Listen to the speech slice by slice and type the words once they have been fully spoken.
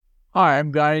Hi,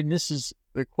 I'm Guy, and this is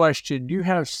the question. Do you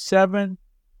have 7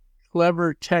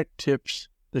 clever tech tips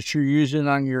that you're using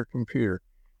on your computer?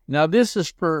 Now, this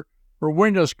is for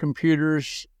Windows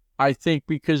computers, I think,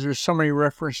 because there's so many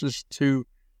references to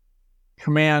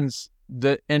commands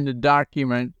that in the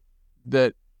document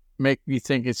that make me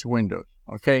think it's Windows,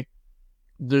 okay?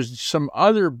 There's some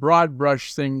other broad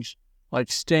brush things like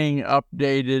staying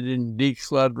updated and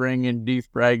decluttering and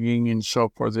defragging and so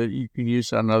forth that you can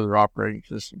use on other operating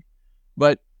systems.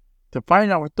 But to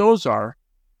find out what those are,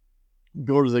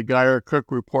 go to the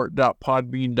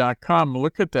GuyRCookReport.podbean.com and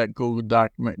look at that Google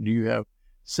document. Do you have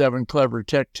 7 clever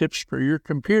tech tips for your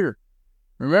computer?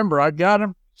 Remember, I got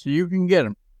them, so you can get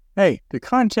them. Hey, to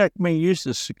contact me, use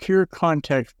the secure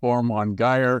contact form on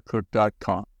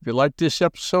GuyRCook.com. If you like this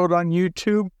episode on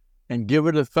YouTube, and give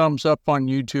it a thumbs up on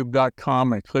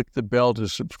YouTube.com and click the bell to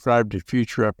subscribe to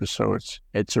future episodes.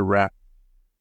 It's a wrap.